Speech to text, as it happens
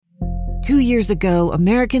2 years ago,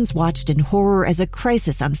 Americans watched in horror as a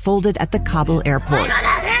crisis unfolded at the Kabul airport.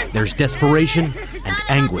 There's desperation and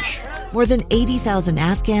anguish. More than 80,000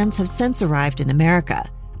 Afghans have since arrived in America,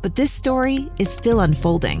 but this story is still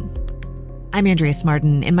unfolding. I'm Andrea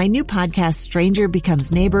Smartin. In my new podcast, Stranger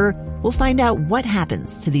Becomes Neighbor, we'll find out what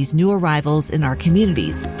happens to these new arrivals in our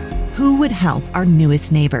communities. Who would help our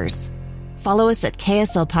newest neighbors? Follow us at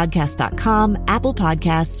kslpodcast.com, Apple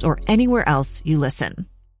Podcasts, or anywhere else you listen.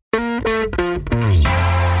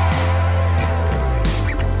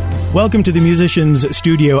 Welcome to the Musician's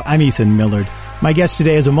Studio. I'm Ethan Millard. My guest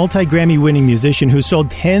today is a multi-Grammy-winning musician who sold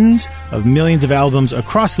tens of millions of albums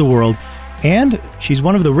across the world, and she's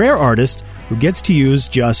one of the rare artists who gets to use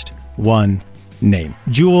just one name.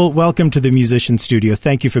 Jewel, welcome to the Musician's Studio.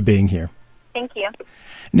 Thank you for being here. Thank you.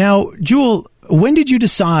 Now, Jewel, when did you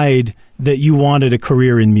decide that you wanted a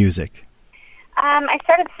career in music? I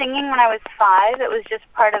started singing when I was 5. It was just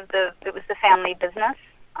it was the family business.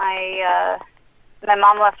 My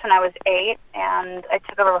mom left when I was 8, and I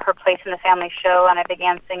took over her place in the family show, and I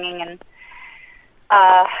began singing, and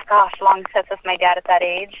long sets with my dad at that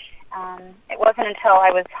age. It wasn't until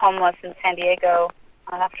I was homeless in San Diego,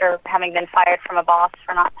 after having been fired from a boss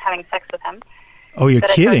for not having sex with him. Oh, you're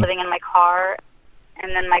that kidding. I started living in my car,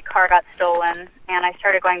 and then my car got stolen, and I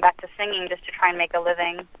started going back to singing just to try and make a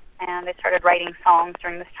living. And I started writing songs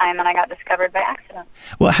during this time, and I got discovered by accident.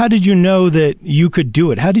 Well, how did you know that you could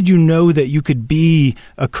do it? How did you know that you could be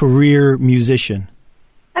a career musician?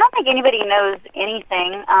 I don't think anybody knows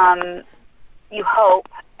anything. You hope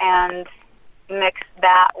and mix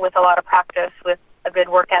that with a lot of practice, with a good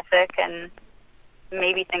work ethic, and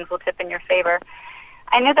maybe things will tip in your favor.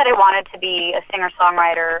 I knew that I wanted to be a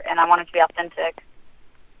singer-songwriter, and I wanted to be authentic.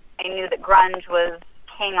 I knew that grunge was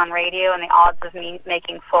king on radio, and the odds of me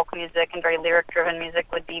making folk music and very lyric-driven music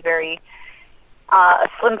would be a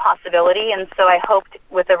slim possibility. And so I hoped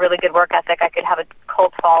with a really good work ethic I could have a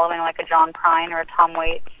cult following like a John Prine or a Tom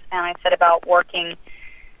Waits. And I set about working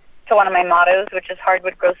to one of my mottos, which is hard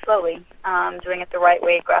wood grows slowly, doing it the right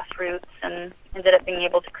way, grassroots, and ended up being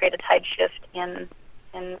able to create a tide shift in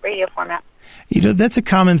radio format. You know, that's a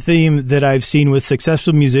common theme that I've seen with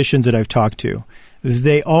successful musicians that I've talked to.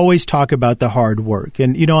 They always talk about the hard work.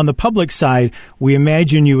 And, you know, on the public side, we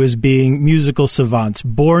imagine you as being musical savants,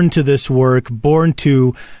 born to this work, born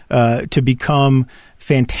to become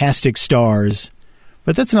fantastic stars.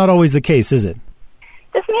 But that's not always the case, is it?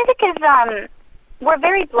 This music is, we're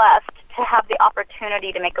very blessed to have the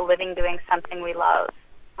opportunity to make a living doing something we love.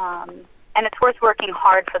 And it's worth working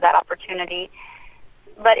hard for that opportunity.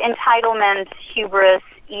 But entitlement, hubris,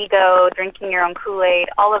 ego, drinking your own Kool-Aid,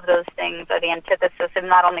 all of those things are the antithesis of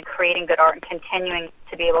not only creating good art and continuing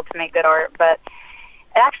to be able to make good art, but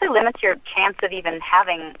it actually limits your chance of even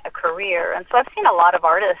having a career. And so I've seen a lot of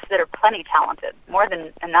artists that are plenty talented, more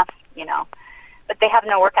than enough, you know, but they have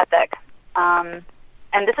no work ethic.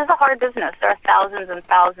 And this is a hard business. There are thousands and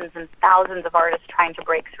thousands and thousands of artists trying to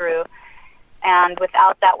break through. And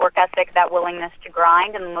without that work ethic, that willingness to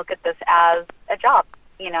grind and look at this as a job,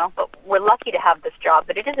 you know, but we're lucky to have this job,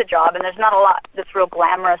 but it is a job, and there's not a lot that's real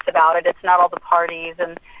glamorous about it. It's not all the parties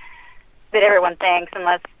and that everyone thinks,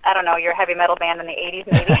 unless, I don't know, you're a heavy metal band in the 80s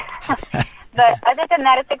maybe. But other than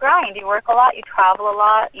that, it's a grind. You work a lot, you travel a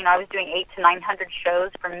lot. You know, I was doing 800 to 900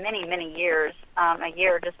 shows for many, many years, a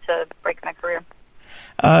year just to break my career.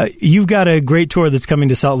 You've got a great tour that's coming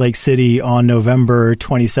to Salt Lake City on November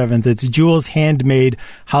 27th. It's Jewel's Handmade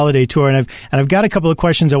Holiday Tour, and I've got a couple of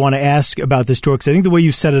questions I want to ask about this tour because I think the way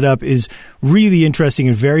you've set it up is really interesting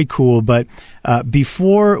and very cool. But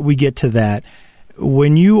before we get to that,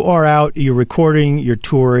 when you are out, you're recording, you're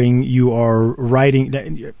touring, you are writing,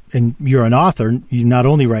 and you're an author. You not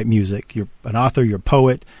only write music, you're an author, you're a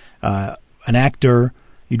poet, an actor.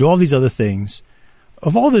 You do all these other things.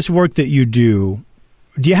 Of all this work that you do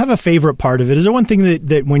you have a favorite part of it? Is there one thing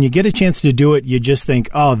that when you get a chance to do it, you just think,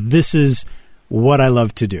 oh, this is what I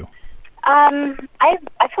love to do? I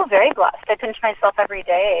feel very blessed. I pinch myself every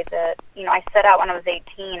day that, you know, I set out when I was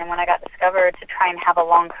 18 and when I got discovered to try and have a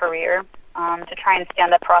long career, to try and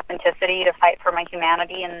stand up for authenticity, to fight for my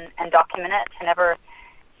humanity and document it, to never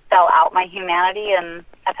sell out my humanity. And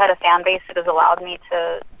I've had a fan base that has allowed me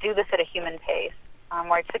to do this at a human pace,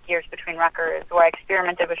 where I took years between records, where I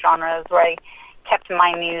experimented with genres, where I kept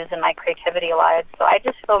my muse and my creativity alive. So I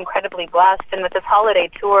just feel incredibly blessed. And with this holiday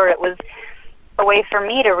tour, it was a way for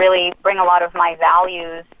me to really bring a lot of my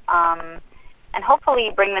values and hopefully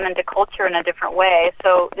bring them into culture in a different way.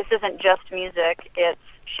 So this isn't just music. It's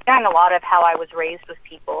sharing a lot of how I was raised with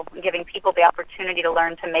people and giving people the opportunity to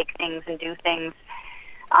learn to make things and do things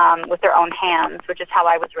with their own hands, which is how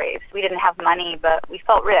I was raised. We didn't have money, but we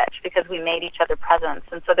felt rich because we made each other presents.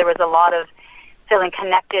 And so there was a lot of feeling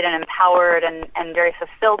connected and empowered and very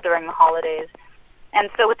fulfilled during the holidays. And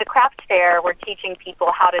so with the craft fair, we're teaching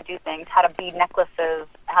people how to do things, how to bead necklaces,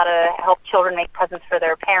 how to help children make presents for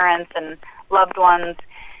their parents and loved ones,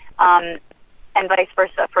 and vice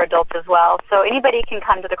versa for adults as well. So anybody can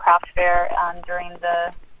come to the craft fair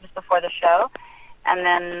just before the show. And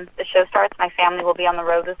then the show starts. My family will be on the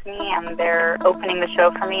road with me, and they're opening the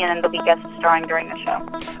show for me, and then there'll be guest starring during the show.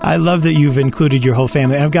 I love that you've included your whole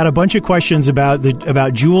family. And I've got a bunch of questions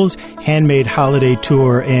about Jewel's Handmade Holiday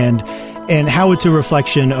Tour and how it's a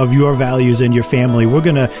reflection of your values and your family. We're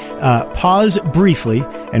going to pause briefly,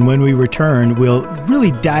 and when we return, we'll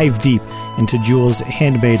really dive deep into Jewel's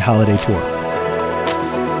Handmade Holiday Tour.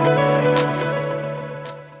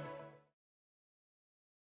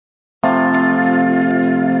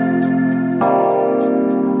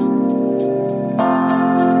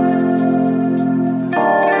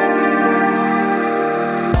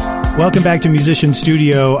 Welcome back to Musician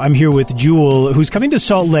Studio. I'm here with Jewel, who's coming to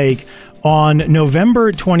Salt Lake on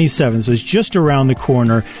November 27th, so it's just around the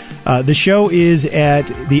corner. The show is at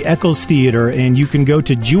the Eccles Theater, and you can go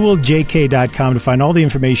to jeweljk.com to find all the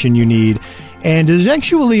information you need. And there's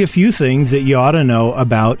actually a few things that you ought to know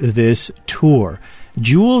about this tour.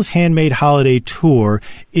 Jewel's Handmade Holiday Tour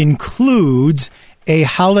includes a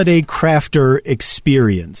holiday crafter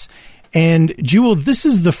experience. And Jewel, this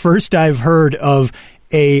is the first I've heard of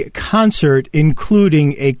a concert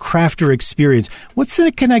including a crafter experience. What's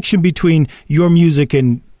the connection between your music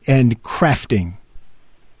and crafting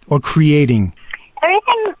or creating?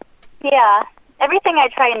 Everything I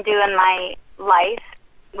try and do in my life,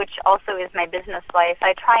 which also is my business life,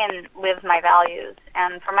 I try and live my values.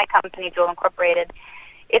 And for my company, Jewel Incorporated,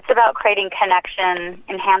 it's about creating connection,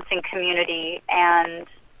 enhancing community, and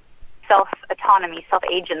self-autonomy,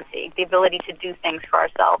 self-agency, the ability to do things for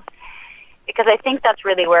ourselves. Because I think that's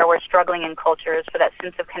really where we're struggling in cultures, for that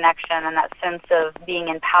sense of connection and that sense of being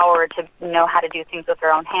empowered to know how to do things with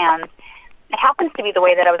our own hands. It happens to be the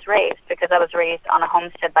way that I was raised, because I was raised on a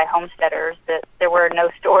homestead by homesteaders, that there were no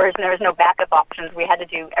stores and there was no backup options. We had to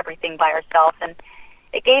do everything by ourselves. And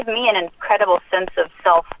it gave me an incredible sense of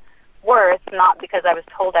self-worth, not because I was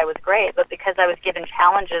told I was great, but because I was given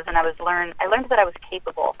challenges and I learned that I was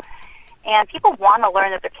capable. And people want to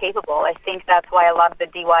learn that they're capable. I think that's why a lot of the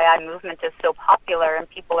DIY movement is so popular, and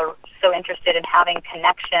people are so interested in having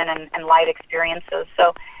connection and live experiences.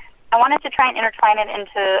 So I wanted to try and intertwine it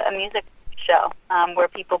into a music show where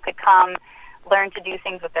people could come, learn to do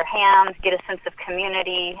things with their hands, get a sense of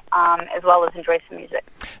community, as well as enjoy some music.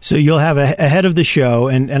 So you'll have ahead of the show,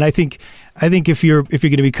 and I think if you're going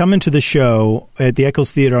to be coming to the show at the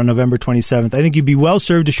Eccles Theater on November 27th, I think you'd be well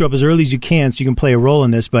served to show up as early as you can so you can play a role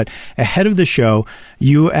in this. But ahead of the show,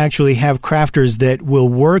 you actually have crafters that will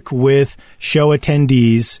work with show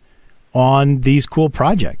attendees on these cool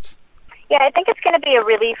projects. Yeah, I think it's going to be a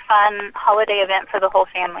really fun holiday event for the whole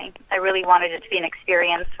family. I really wanted it to be an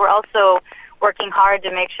experience. We're also working hard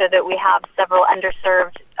to make sure that we have several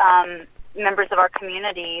underserved members of our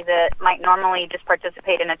community that might normally just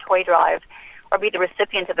participate in a toy drive or be the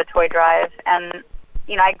recipient of a toy drive. And,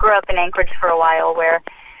 you know, I grew up in Anchorage for a while where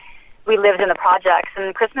we lived in the projects,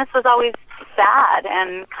 and Christmas was always sad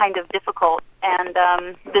and kind of difficult.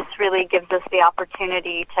 And this really gives us the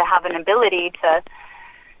opportunity to have an ability to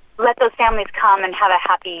let those families come and have a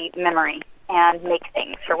happy memory and make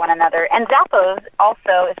things for one another. And Zappos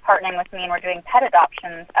also is partnering with me, and we're doing pet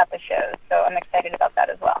adoptions at the show. So I'm excited about that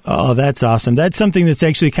as well. Oh, that's awesome. That's something that's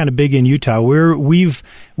actually kind of big in Utah.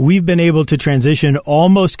 We've been able to transition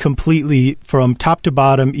almost completely from top to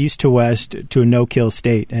bottom, east to west, to a no-kill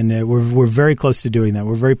state. And we're very close to doing that.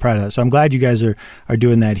 We're very proud of that. So I'm glad you guys are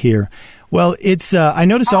doing that here. Well, it's I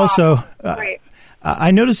noticed also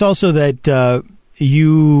that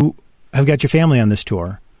you have got your family on this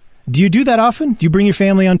tour. Do you do that often? Do you bring your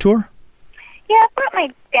family on tour? Yeah, I've brought my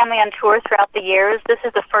family on tour throughout the years. This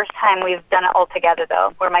is the first time we've done it all together,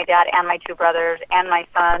 though, where my dad and my two brothers and my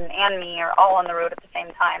son and me are all on the road at the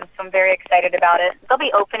same time. So I'm very excited about it. They'll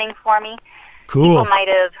be opening for me. Cool. People might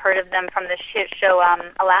have heard of them from the show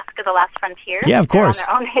Alaska, The Last Frontier. Yeah, of course.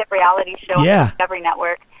 They're on their own hit reality show on the Discovery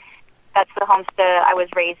Network. That's the homestead I was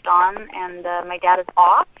raised on, and my dad is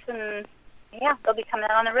off, and yeah, they'll be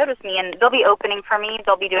coming on the road with me, and they'll be opening for me.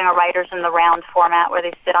 They'll be doing a Writers in the Round format where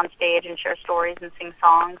they sit on stage and share stories and sing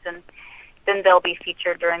songs, and then they'll be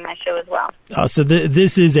featured during my show as well. So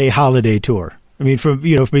this is a holiday tour. I mean, from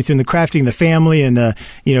between the crafting the family and the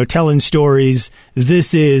telling stories,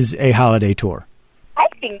 this is a holiday tour. I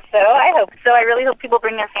think so. I hope so. I really hope people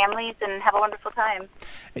bring their families and have a wonderful time.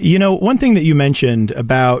 You know, one thing that you mentioned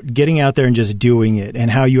about getting out there and just doing it and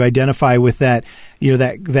how you identify with that, you know,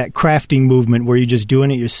 that crafting movement where you're just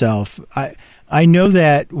doing it yourself. I know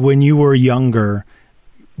that when you were younger,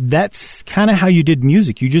 that's kind of how you did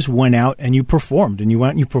music. You just went out and you performed, and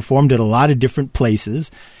you performed at a lot of different places,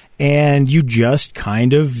 and you just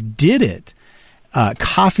kind of did it.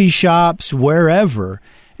 Coffee shops, wherever.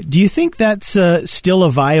 Do you think that's still a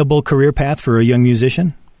viable career path for a young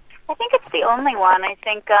musician? I think it's the only one. I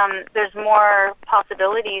think there's more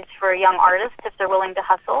possibilities for young artists if they're willing to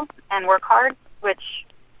hustle and work hard, which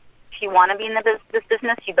if you want to be in this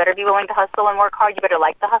business, you better be willing to hustle and work hard. You better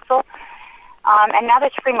like the hustle. And now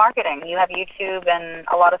there's free marketing. You have YouTube and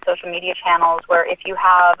a lot of social media channels where if you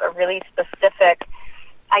have a really specific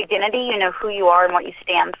identity, you know who you are and what you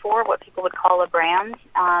stand for, what people would call a brand,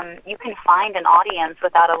 you can find an audience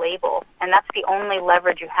without a label. And that's the only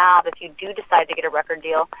leverage you have if you do decide to get a record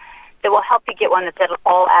deal that will help you get one that's at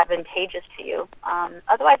all advantageous to you.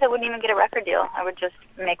 Otherwise, I wouldn't even get a record deal. I would just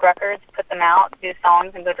make records, put them out, do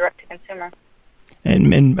songs, and go direct to consumer.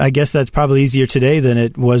 And I guess that's probably easier today than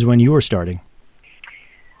it was when you were starting.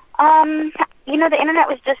 You know, the internet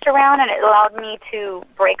was just around, and it allowed me to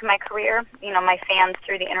break my career. You know, my fans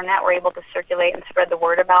through the internet were able to circulate and spread the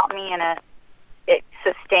word about me, and it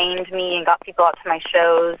sustained me and got people out to my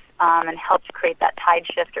shows and helped create that tide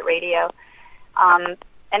shift at radio. And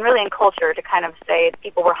really in culture to kind of say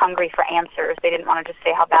people were hungry for answers. They didn't want to just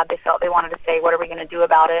say how bad they felt. They wanted to say, what are we going to do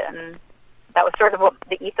about it? And that was sort of what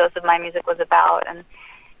the ethos of my music was about. And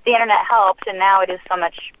the internet helped, and now it is so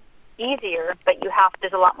much easier, but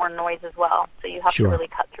there's a lot more noise as well, so you have to really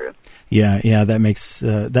cut through. Yeah, that makes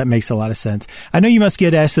a lot of sense. I know you must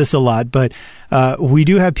get asked this a lot, but we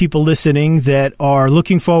do have people listening that are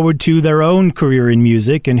looking forward to their own career in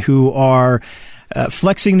music and who are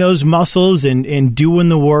flexing those muscles and doing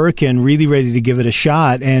the work and really ready to give it a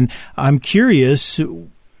shot. And I'm curious,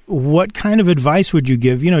 what kind of advice would you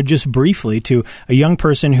give, you know, just briefly, to a young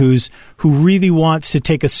person who really wants to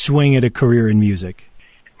take a swing at a career in music?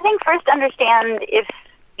 I think first understand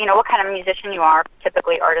what kind of musician you are.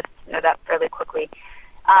 Typically artists know that fairly quickly.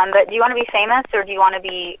 But do you want to be famous or do you want to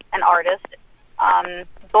be an artist?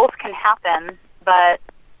 Both can happen, but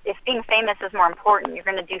if being famous is more important, you're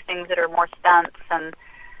going to do things that are more stunts and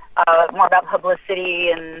more about publicity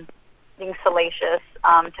and being salacious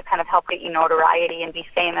to kind of help get you notoriety and be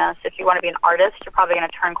famous. If you want to be an artist, you're probably going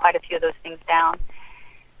to turn quite a few of those things down.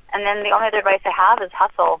 And then the only other advice I have is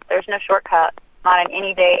hustle. There's no shortcut. Not in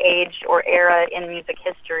any day, age, or era in music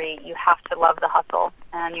history. You have to love the hustle,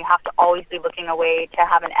 and you have to always be looking a way to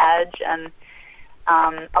have an edge. And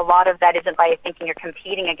a lot of that isn't by thinking you're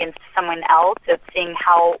competing against someone else. It's seeing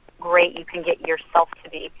how great you can get yourself to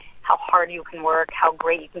be, how hard you can work, how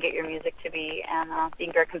great you can get your music to be, and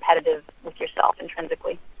being very competitive with yourself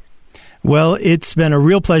intrinsically. Well, it's been a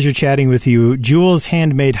real pleasure chatting with you. Jewel's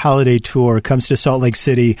Handmade Holiday Tour comes to Salt Lake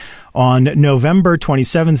City on November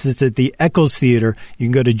 27th. It's at the Eccles Theater. You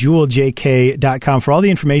can go to jeweljk.com for all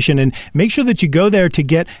the information, and make sure that you go there to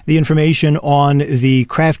get the information on the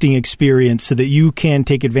crafting experience so that you can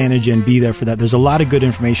take advantage and be there for that. There's a lot of good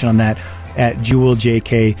information on that at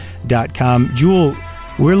jeweljk.com. Jewel,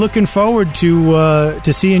 we're looking forward to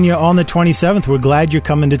seeing you on the 27th. We're glad you're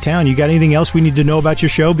coming to town. You got anything else we need to know about your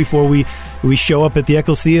show before we show up at the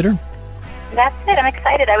Eccles Theater? That's it. I'm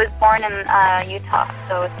excited. I was born in Utah,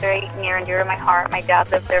 so it's very near and dear to my heart. My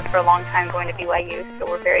dad lived there for a long time going to BYU, so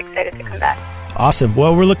we're very excited to come back. Awesome.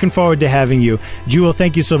 Well, we're looking forward to having you. Jewel,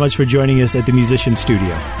 thank you so much for joining us at the Musician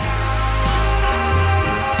Studio.